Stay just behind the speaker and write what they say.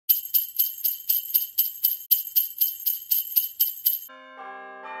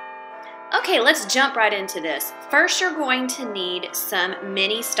Okay, let's jump right into this. First, you're going to need some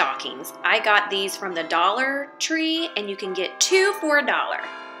mini stockings. I got these from the Dollar Tree, and you can get 2 for $1.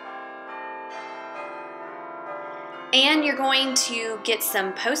 And you're going to get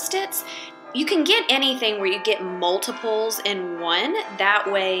some Post-its. You can get anything where you get multiples in one.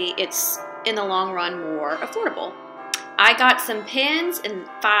 That way, it's in the long run more affordable. I got some pens, and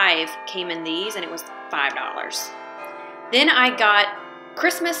 5 came in these, and it was $5. Then I got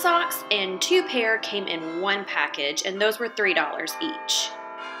Christmas socks, and 2 pair came in one package, and those were $3 each.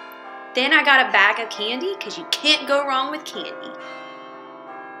 Then I got a bag of candy, because you can't go wrong with candy.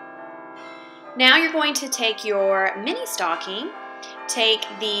 Now you're going to take your mini stocking, take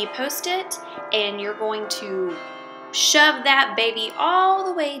the Post-it, and you're going to shove that baby all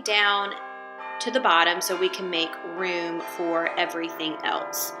the way down to the bottom so we can make room for everything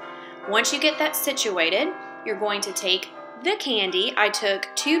else. Once you get that situated, you're going to take the candy. I took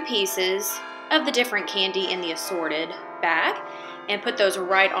 2 pieces of the different candy in the assorted bag and put those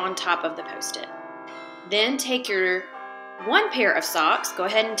right on top of the Post-it. Then take your 1 pair of socks, go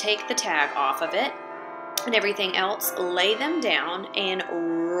ahead and take the tag off of it, and everything else, lay them down and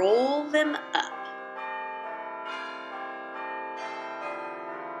roll them up.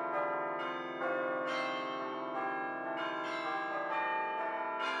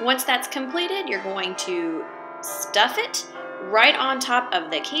 Once that's completed, you're going to stuff it right on top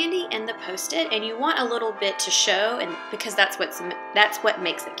of the candy and the Post-it, and you want a little bit to show, and because that's what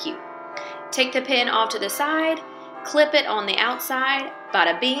makes it cute. Take the pin off to the side, clip it on the outside,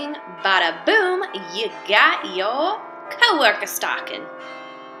 bada bing, bada boom, you got your coworker stocking.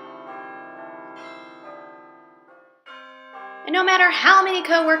 And no matter how many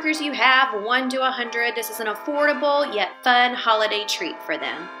coworkers you have, 1 to 100, this is an affordable yet fun holiday treat for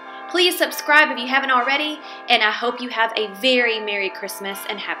them. Please subscribe if you haven't already, and I hope you have a very Merry Christmas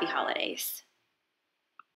and Happy Holidays.